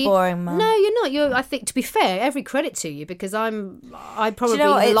just Such the way. A boring mum. No, you're not. I think, to be fair, every credit to you because I probably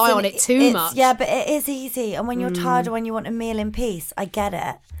rely on it too much. Yeah, but it is easy. And when you're tired or when you want a meal in peace, I get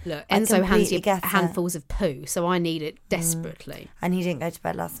it. Look, Enzo hands you handfuls of poo, so I need it desperately. And he didn't go to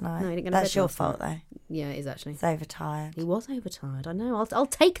bed last night. No, he didn't go to bed. That's your fault, though. Yeah, it is actually. He's overtired. He was overtired. I know. I'll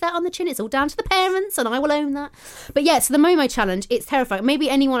take that on the chin. It's all down to the parents, and I will own that. But yeah, so the Momo Challenge, it's terrifying. Maybe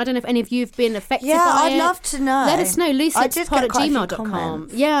anyone, I don't know if any of you have been affected by it. Yeah, I'd love to know. Let us know. looselippspod@gmail.com.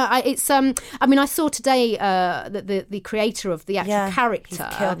 Yeah, it's. I saw today that the creator of the actual character.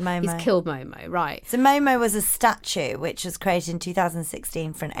 He's killed Momo. He's killed Momo, right. So Momo was a statue which was created in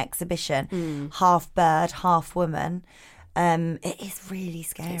 2016 for an exhibition, half bird, half woman. It is really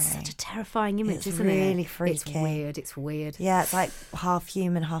scary. It's such a terrifying image, isn't it? It's really freaky. It's weird. Yeah, it's like half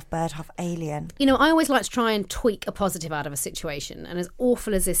human, half bird, half alien. I always like to try and tweak a positive out of a situation. And as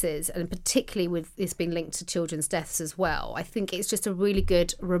awful as this is, and particularly with this being linked to children's deaths as well, I think it's just a really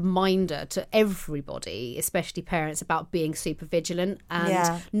good reminder to everybody, especially parents, about being super vigilant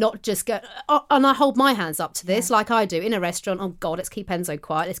and not just go, and I hold my hands up to this like I do in a restaurant. Oh God, let's keep Enzo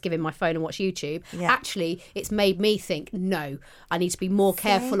quiet. Let's give him my phone and watch YouTube. Yeah. Actually, it's made me think, no, I need to be more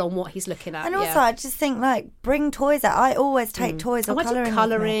careful on what he's looking at. And also, I just think, like, bring toys out. I always take toys or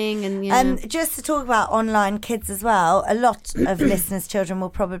colouring. And just to talk about online kids as well, a lot of listeners' children will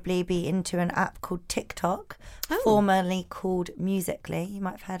probably be into an app called TikTok, formerly called Musical.ly. You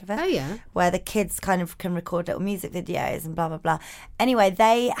might have heard of it. Oh, yeah. Where the kids kind of can record little music videos and blah, blah, blah. Anyway,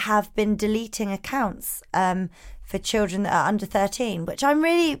 they have been deleting accounts for children that are under 13, which I'm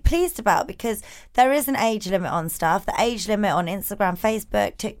really pleased about, because there is an age limit on stuff. The age limit on Instagram,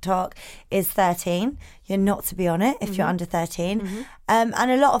 Facebook, TikTok is 13. You're not to be on it if you're under 13. And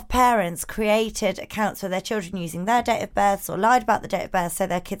a lot of parents created accounts for their children using their date of birth or lied about the date of birth so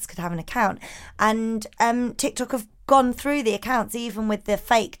their kids could have an account. And TikTok have gone through the accounts even with the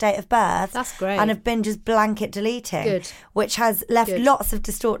fake date of birth. That's great. And have been just blanket deleting, which has left lots of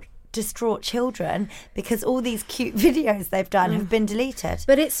distraught children, because all these cute videos they've done have been deleted.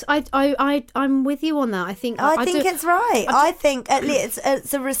 But it's I'm with you on that. I think it's right. I think at least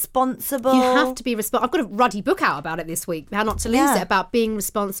it's a responsible. You have to be responsible. I've got a ruddy book out about it this week, How Not to Lose It, about being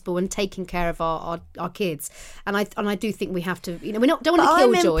responsible and taking care of our kids. And I do think we have to. We don't want to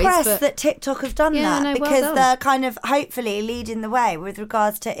kill joys. I'm impressed that TikTok have done that, because they're kind of hopefully leading the way with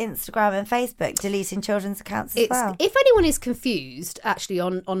regards to Instagram and Facebook deleting children's accounts as well. If anyone is confused actually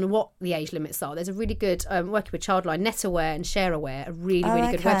on what the age limits are, there's a really good working with Childline, NetAware and ShareAware are really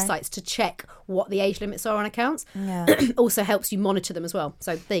good websites to check what the age limits are on accounts. Also helps you monitor them as well.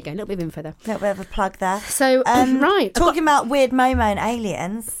 So there you go, a little bit of info there, a little bit of a plug there. So right, talking about weird Momo and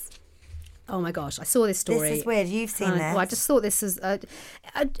aliens. Oh my gosh, I saw this story. This is weird. You've seen this. Well, I just thought this was.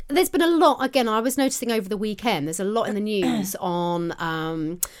 There's been a lot. Again, I was noticing over the weekend. There's a lot in the news on.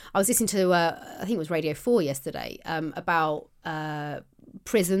 I was listening to I think it was Radio 4 yesterday about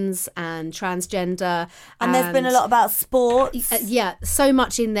prisons and transgender, and there's been a lot about sports. So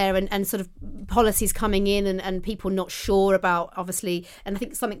much in there, and sort of policies coming in, and people not sure about, obviously, and I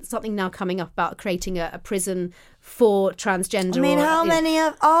think something now coming up about creating a prison for transgender. I mean, how many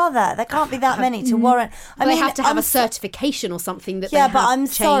are there? There can't be that many to warrant. They have to have a certification or something that. Yeah, but I'm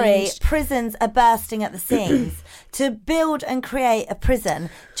sorry, prisons are bursting at the seams. To build and create a prison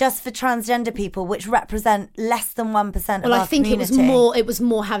just for transgender people, which represent less than 1% of our community. Well, I think it was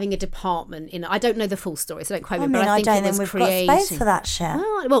more having a department in. I don't know the full story, so don't quote me. But I think it was we've got space for that shit.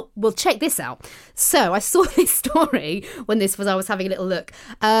 Well, check this out. So I saw this story when I was having a little look,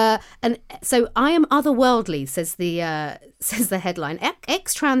 and so I am otherworldly, says the headline.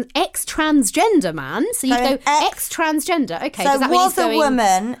 Ex transgender man. So you go ex transgender. Okay, so does that mean was a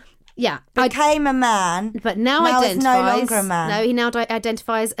woman. Yeah, became a man, but now identifies. Is no longer a man. No, he now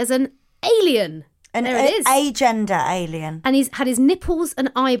identifies as an alien. There it is, agender alien, and he's had his nipples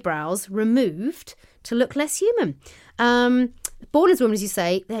and eyebrows removed to look less human. Born as a woman, as you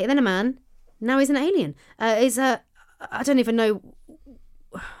say, then a man. Now he's an alien. I don't even know.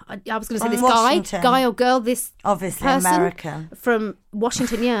 I was going to say this guy or girl. This obviously person American from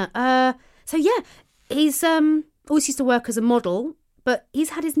Washington. Yeah. So yeah, he's always used to work as a model. But he's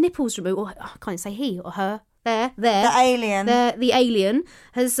had his nipples removed. Or I can't say he or her. The alien. The alien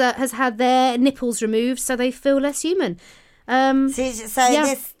has had their nipples removed, so they feel less human.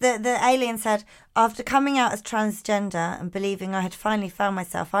 The alien said, after coming out as transgender and believing I had finally found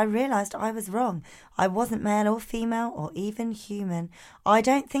myself, I realised I was wrong. I wasn't male or female or even human. I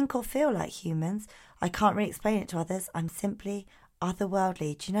don't think or feel like humans. I can't really explain it to others. I'm simply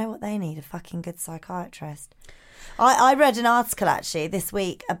otherworldly. Do you know what they need? A fucking good psychiatrist. I read an article actually this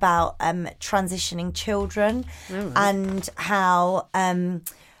week about transitioning children and how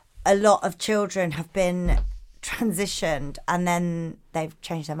a lot of children have been transitioned and then they've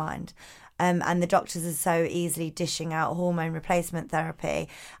changed their mind. And the doctors are so easily dishing out hormone replacement therapy,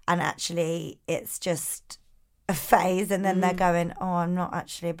 and actually it's just a phase, and then they're going, oh, I'm not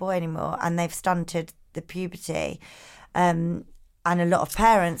actually a boy anymore, and they've stunted the puberty. And a lot of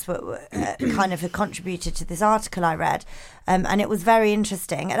parents were kind of contributed to this article I read, and it was very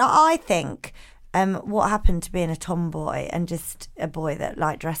interesting. And I think what happened to being a tomboy and just a boy that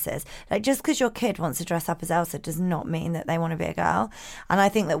liked dresses, like just because your kid wants to dress up as Elsa does not mean that they want to be a girl. And I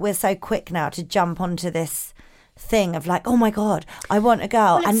think that we're so quick now to jump onto this thing of like, oh my God, I want a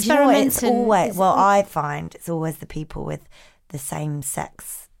girl. Well, and you know what, it's always, I find it's always the people with the same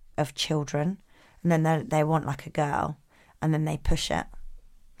sex of children, and then they want like a girl. And then they push it.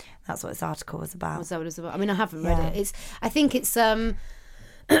 That's what this article was about. Was that what it was about? I mean, I haven't read it. I think it's I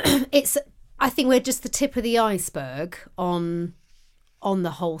think we're just the tip of the iceberg on the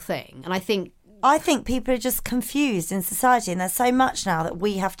whole thing. And I think people are just confused in society, and there's so much now that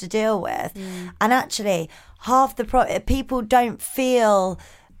we have to deal with. And actually, half the people don't feel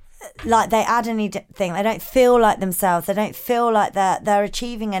like they add anything. They don't feel like themselves. They don't feel like they're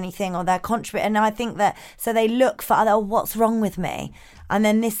achieving anything or they're contributing. And I think that, so they look for what's wrong with me? And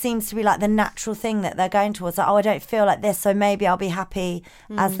then this seems to be like the natural thing that they're going towards. Like, I don't feel like this, so maybe I'll be happy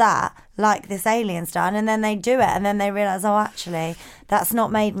as that, like this alien's done. And then they do it, and then they realise, actually, that's not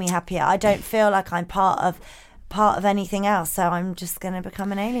made me happier. I don't feel like I'm part of anything else, so I'm just going to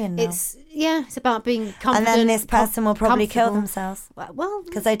become an alien now. It's about being confident. And then this person will probably kill themselves. Well,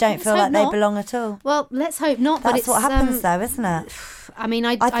 because they don't feel like they belong at all. Well, let's hope not. That's but it's what happens, though, isn't it? I mean,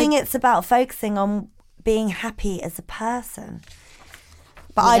 I think it's about focusing on being happy as a person.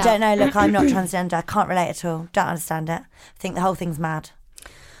 But I don't know. Look, I'm not transgender. I can't relate at all. Don't understand it. I think the whole thing's mad.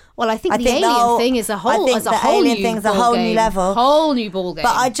 Well, I think the alien thing is a whole new level. Whole new ballgame.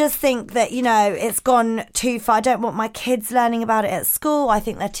 But I just think that, it's gone too far. I don't want my kids learning about it at school. I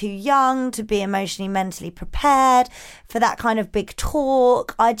think they're too young to be emotionally, mentally prepared for that kind of big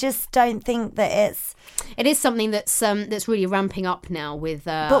talk. I just don't think that it is something that's really ramping up now with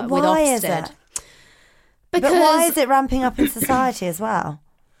But why is it? But why is it ramping up in society as well?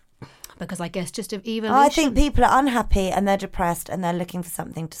 Because I guess just of evolution. I think people are unhappy and they're depressed and they're looking for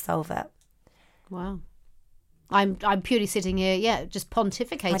something to solve it. Wow. I'm purely sitting here, just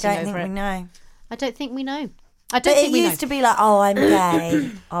pontificating over it. I don't think we know. I don't think we know. It used to be like, I'm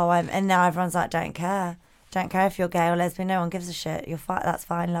gay. And now everyone's like, don't care. Don't care if you're gay or lesbian. No one gives a shit. You're fine. That's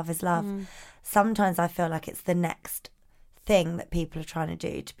fine. Love is love. Sometimes I feel like it's the next thing that people are trying to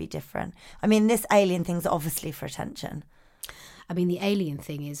do to be different. I mean, this alien thing's obviously for attention. I mean, the alien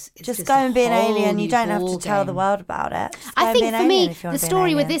thing is just go and be an alien. You don't have to tell the world about it. I think for me, the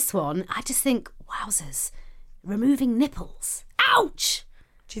story with this one, I just think, wowzers, removing nipples. Ouch!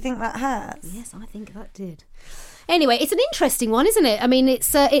 Do you think that hurts? Yes, I think that did. Anyway, it's an interesting one, isn't it? I mean, it's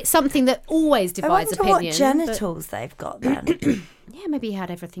something that always divides opinion. I wonder what genitals they've got then. Yeah, maybe he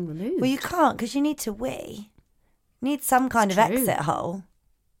had everything removed. Well, you can't because you need to wee. You need some kind of exit hole.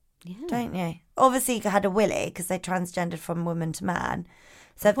 Yeah. Don't you? Obviously, you had a willy because they transgendered from woman to man.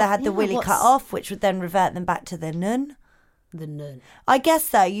 So if they had the willy cut off, which would then revert them back to the nun. The nun. I guess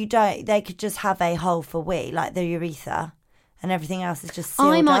though, they could just have a hole for wee, like the urethra, and everything else is just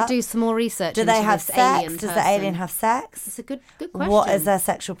sealed I might up. do some more research. Do they have sex? Does the alien have sex? It's a good question. What is their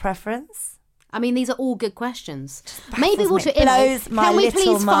sexual preference? I mean, these are all good questions. Maybe we'll blows my can we little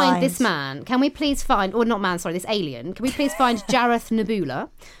please find mind. this man? Can we please find, or not man, sorry, this alien? Can we please find Jareth Nebula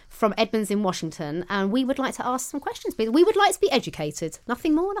from Edmonds in Washington? And we would like to ask some questions, please. We would like to be educated.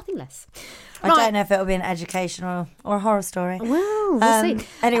 Nothing more, nothing less. I don't know if it'll be an educational or a horror story. Well, we'll see.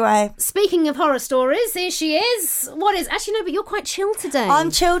 Anyway. Speaking of horror stories, here she is. What is... Actually, no, but you're quite chill today.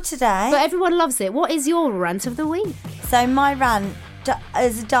 I'm chill today. But everyone loves it. What is your rant of the week? So my rant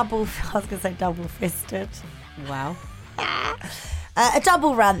is double-fisted. Wow. A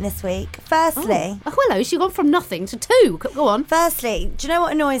double rant this week. Firstly... Oh, hello, she's gone from nothing to two. Go on. Firstly, do you know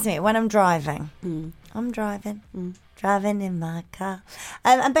what annoys me? When I'm driving. I'm driving. Driving in my car.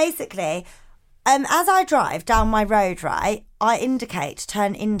 And basically, as I drive down my road, right, I indicate to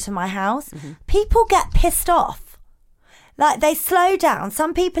turn into my house. People get pissed off. Like, they slow down.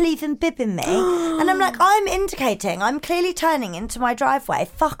 Some people even bibbing me. And I'm like, I'm indicating. I'm clearly turning into my driveway.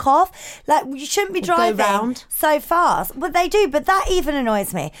 Fuck off. Like, you shouldn't be driving so fast. Well, they do, but that even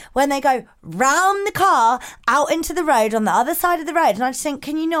annoys me. When they go round the car, out into the road, on the other side of the road. And I just think,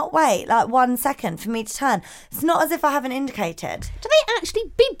 can you not wait, like, 1 second for me to turn? It's not as if I haven't indicated. Do they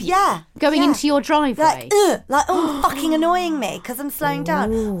actually bib you? Yeah. Going into your driveway? Fucking annoying me because I'm slowing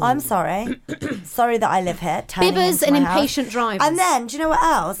down. I'm sorry. Sorry that I live here. Bibbers and impatient drivers. And then, do you know what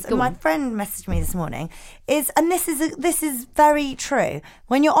else? My friend messaged me this morning. And this is very true.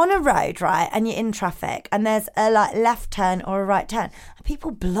 When you're on a road, right, and you're in traffic, and there's a left turn or a right turn,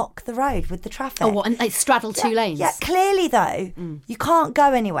 people block the road with the traffic. Oh, what? And they straddle two lanes? Yeah, clearly though, you can't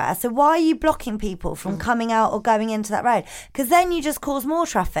go anywhere. So why are you blocking people from coming out or going into that road? Because then you just cause more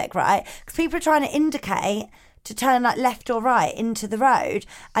traffic, right? Because people are trying to indicate to turn like left or right into the road,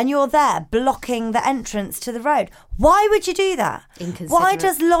 and you're there blocking the entrance to the road. Why would you do that? Why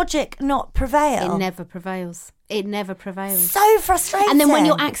does logic not prevail? It never prevails. It never prevails. So frustrating. And then when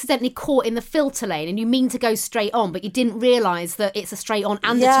you're accidentally caught in the filter lane and you mean to go straight on, but you didn't realise that it's a straight on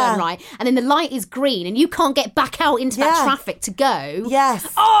and a turn right, and then the light is green and you can't get back out into that traffic to go. Yes.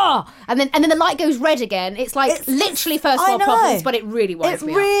 Oh! And then the light goes red again. It's like literally first world problems, but it really winds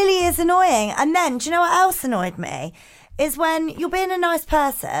me up. It really is annoying. And then, do you know what else annoyed me? Is when you're being a nice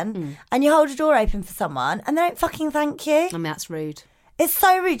person and you hold a door open for someone and they don't fucking thank you. I mean, that's rude. It's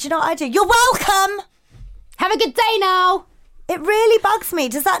so rude. Do you know what I do? You're welcome! Have a good day now. It really bugs me.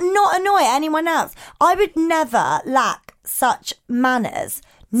 Does that not annoy anyone else? I would never lack such manners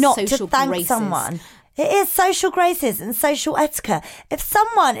not social to thank graces. someone. It is social graces and social etiquette. If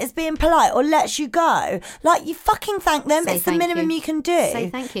someone is being polite or lets you go, like, you fucking thank them. Say It's the thank minimum you. you can do. Say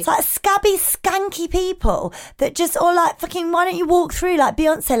thank you. It's like scabby, skanky people that just, or like, fucking, why don't you walk through like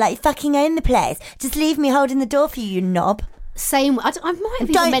Beyonce, like you fucking own the place. Just leave me holding the door for you, you knob. Same. I might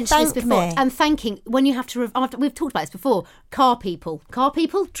have Don't even mentioned this thank before. me. And thanking when you have to. We've talked about this before. Car people,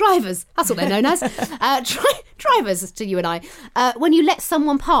 drivers. That's what they're known as. Drivers to you and I. When you let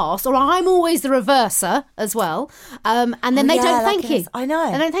someone pass, or I'm always the reverser as well. And then they don't thank you. I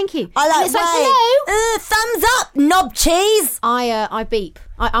know. They don't thank you. I like, and it's like, hello. Thumbs up, knob cheese. I beep.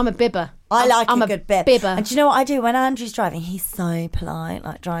 I'm a bibber. I'm a good bib. Bibber. And do you know what I do when Andrew's driving? He's so polite.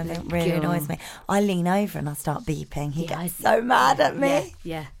 Like, driving really annoys me. I lean over and I start beeping. He gets so mad at me.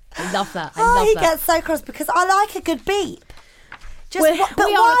 Yeah. I love that. I love he that. gets so cross because I like a good beep. But We are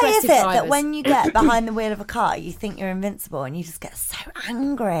why is aggressive it drivers. that when you get behind the wheel of a car, you think you're invincible and you just get so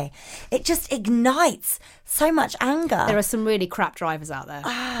angry? It just ignites so much anger. There are some really crap drivers out there.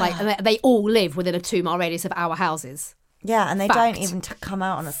 And they all live within a 2-mile radius of our houses. Yeah, and they Fact. don't even come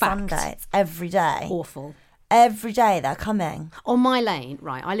out on a Fact. Sunday. It's every day. Awful. Every day they're coming. On my lane,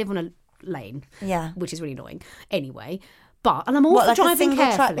 right, I live on a lane. Yeah. Which is really annoying. Anyway. But, and I'm also What, like a driving single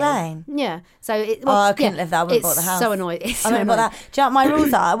track carefully. lane? Yeah. So I couldn't live there. I wouldn't bought the house. So annoying. It's so I wouldn't bought annoying. that. Do you know what my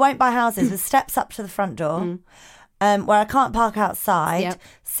rules are? I won't buy houses with steps up to the front door, where I can't park outside,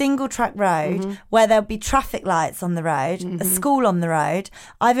 single track road, where there'll be traffic lights on the road, a school on the road.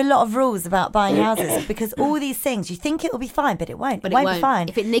 I have a lot of rules about buying houses because all these things, you think it will be fine, but it won't. But it won't be fine.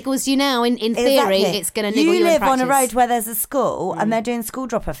 If it niggles you now, in theory, Exactly. it's going to niggle you You in live on a practice. road where there's a school and they're doing school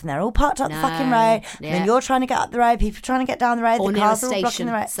drop-off and they're all parked up the fucking No. road. Yeah. And then you're trying to get up the road, people trying to get down the road, Or the near a cars are all blocking station,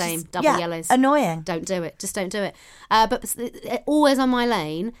 the road. same, Just- double yeah, yellows. Annoying. Don't do it. Just don't do it. But always on my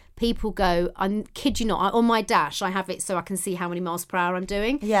lane, people go, I kid you not, on my dash, I have it so I can see how many miles per hour I'm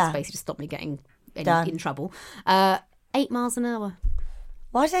doing. Yeah. It's basically to stop me getting Done. in trouble. 8 miles an hour.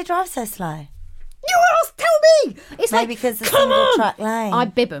 Why do they drive so slow? You else tell me! It's Maybe like, because it's a come single on! track lane. I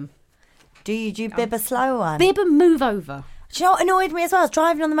bib them. Do you bib a slow one? Bib and move over. Do you know what annoyed me as well? I was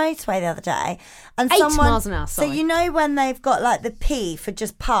driving on the motorway the other day, and 8 someone. miles an hour, So sorry. you know when they've got like the P for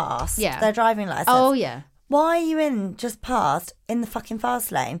just past, Yeah. their driving license. Oh, yeah. Why are you in just past in the fucking fast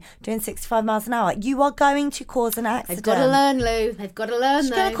lane doing 65 miles an hour? You are going to cause an accident. They've got to learn, Lou. They've got to learn, It's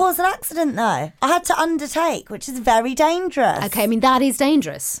though. going to cause an accident, though. I had to undertake, which is very dangerous. Okay, I mean, that is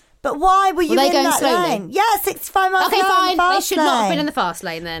dangerous. But why were you they in going that slowly? lane? Yeah, 65 miles Okay, an hour in fine. the fast They should not have been lane. in the fast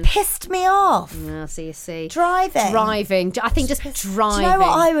lane then. Pissed me off. Oh, so you see. Driving. I think just driving. Do you know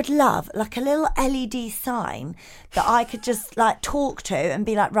what I would love? Like a little LED sign that I could just like talk to and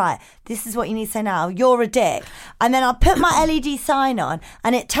be like, right, this is what you need to say now. You're a dick. And then I'll put my LED sign on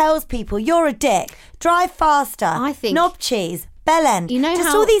and it tells people, you're a dick. Drive faster. I think- Knob cheese. Bell end. You know just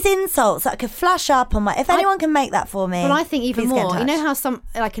how- all these insults that I could flash up on my. If anyone can make that for me, But I think even please get in more, you know touch. how some,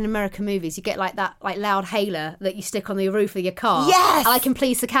 like in American movies, you get like that like loud hailer that you stick on the roof of your car? Yes! Like in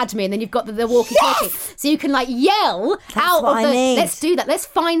Police Academy, and then you've got the walkie-talkie. So you can like yell out what of I the... need. Let's do that. Let's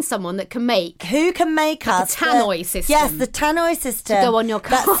find someone that can make... Who can make Like a us tannoy system. Yes, the tannoy system To go on your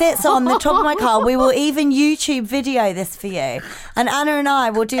car. that sits on the top of my car. We will even YouTube video this for you, and Anna and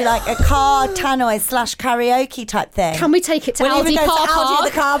I will do like a car tannoy / karaoke type thing. Can we take it to We'll Aldi even go car to Aldi at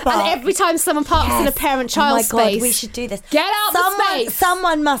the car park. And every time someone parks in a parent-child oh my space... God, we should do this. Get out the space!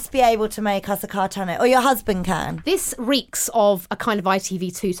 Someone must be able to make us a car tannoy, or your husband can. This reeks of a kind of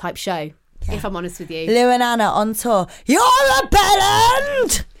ITV2 type show, if I'm honest with you. Lou and Anna on tour. You're a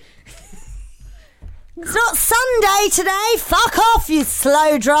bellend! It's not Sunday today. Fuck off, you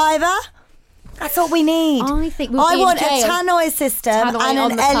slow driver. That's what we need. I think we'll I be want in jail. a tannoy system Tannoy and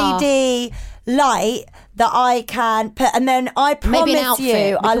on an the car. LED light that I can put, and then I Maybe an promise outfit. you,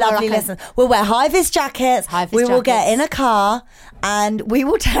 We our can wear lovely like a- listeners, we'll wear high-vis jackets. High-vis we will get jackets. in a car and we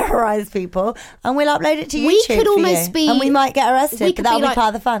will terrorise people, and we'll upload it to YouTube. We could for almost you. be... and we might get arrested, but could that'll be like- part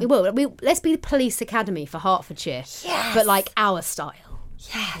of the fun. It will. Let's be the Police Academy for Hertfordshire. Yes. But like our style.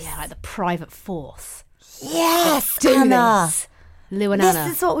 Yes. Yeah, like the private force. Yes, Do Anna. this. Lou and This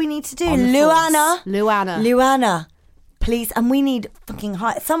Anna. is what we need to do. On the Luana. force. Luana. Luana. Please, and we need fucking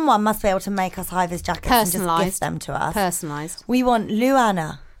high. Someone must be able to make us high-vis jackets and just Personalised. gift them to us. Personalised. We want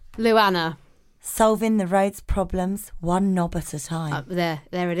Luana Luana. solving the road's problems one knob at a time. There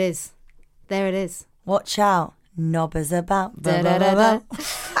it is. There it is. Watch out, knobbers about. Da-da-da-da.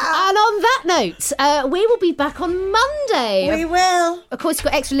 And on that note, we will be back on Monday. We will. Of course, you've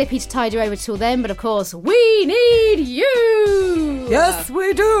got extra Lippy to tide you over till then, but of course, we need you. Yes,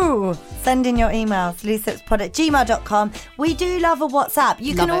 we do. Send in your emails, loosehipspod@gmail.com. We do love a WhatsApp.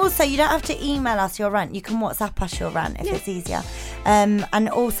 You can Love it. also, you don't have to email us your rant. You can WhatsApp us your rant if it's easier. And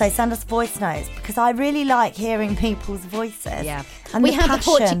also send us voice notes, because I really like hearing people's voices. Yeah. And we the had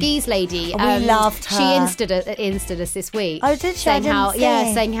passion. the Portuguese lady. We loved her. She insted us this week. Oh, did she? Saying how, see.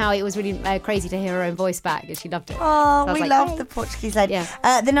 saying how it was really crazy to hear her own voice back, and she loved it. Oh, so we love the Portuguese lady.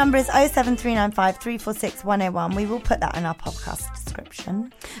 Yeah. The number is 07395 346 101. We will put that in our podcast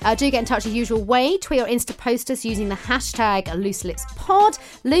description. Do get in touch the usual way. Tweet or Insta post us using the hashtag #LooseLipsPod.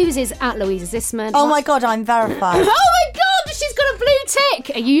 Lose is at Louisa Zisman. Oh my God, I'm verified. Oh my God, she's got a blue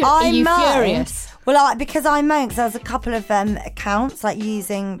tick. Are you furious? Well, because I moaned, because there was a couple of accounts like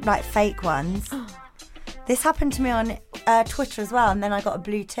using like fake ones. This happened to me on Twitter as well, and then I got a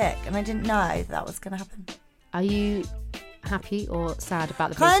blue tick, and I didn't know that was going to happen. Are you happy or sad about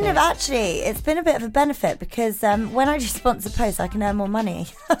the blue Kind tick? of, actually. It's been a bit of a benefit, because when I do sponsor posts, I can earn more money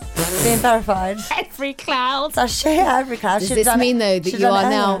being verified. Every cloud. So I share every cloud. Does this mean, though, that you are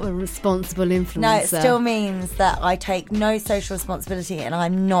now a responsible influencer? No, it still means that I take no social responsibility, and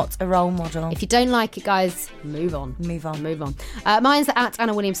I'm not a role model. If you don't like it, guys, move on. Move on. Mine's at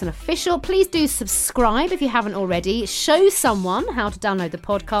Anna Williamson Official. Please do subscribe if you haven't already. Show someone how to download the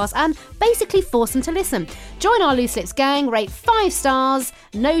podcast and basically force them to listen. Join our Loose Lips gang, rate 5 stars,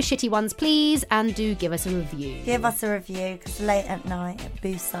 no shitty ones please, and do give us a review. Give us a review, because late at night at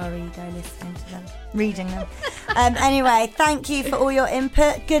Busari, go listening to them, reading them. Anyway, thank you for all your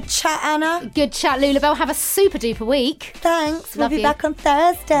input. Good chat, Anna. Good chat, Lulabelle. Have a super duper week. Thanks. Love we'll be you. back on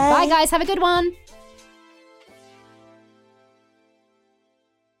Thursday. Bye, guys. Have a good one.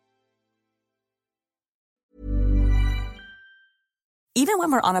 Even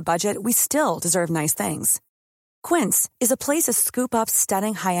when we're on a budget, we still deserve nice things. Quince is a place to scoop up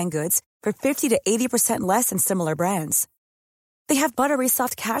stunning high-end goods for 50 to 80% less than similar brands. They have buttery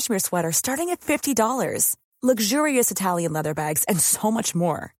soft cashmere sweaters starting at $50, luxurious Italian leather bags, and so much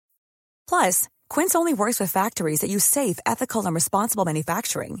more. Plus, Quince only works with factories that use safe, ethical, and responsible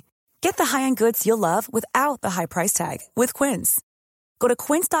manufacturing. Get the high-end goods you'll love without the high price tag with Quince. Go to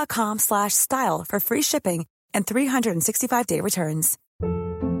quince.com/style for free shipping and 365-day returns.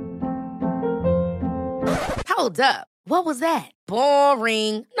 Hold up. What was that?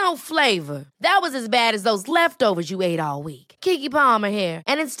 Boring. No flavor. That was as bad as those leftovers you ate all week. Keke Palmer here,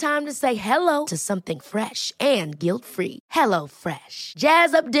 and it's time to say hello to something fresh and guilt-free. Hello Fresh.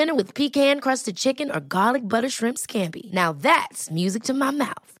 Jazz up dinner with pecan-crusted chicken or garlic butter shrimp scampi. Now that's music to my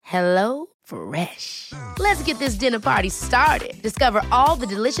mouth. Hello Fresh. Let's get this dinner party started. Discover all the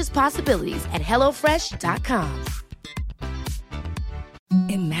delicious possibilities at HelloFresh.com.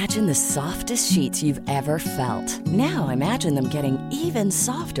 Imagine the softest sheets you've ever felt. Now imagine them getting even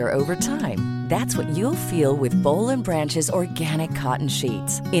softer over time. That's what you'll feel with Boll & Branch's organic cotton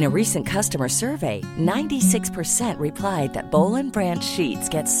sheets. In a recent customer survey, 96% replied that Boll & Branch sheets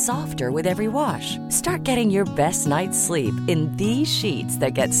get softer with every wash. Start getting your best night's sleep in these sheets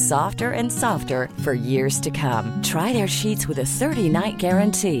that get softer and softer for years to come. Try their sheets with a 30-night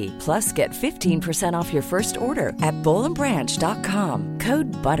guarantee. Plus, get 15% off your first order at bollandbranch.com.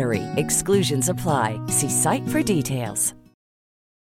 Code BUTTERY. Exclusions apply. See site for details.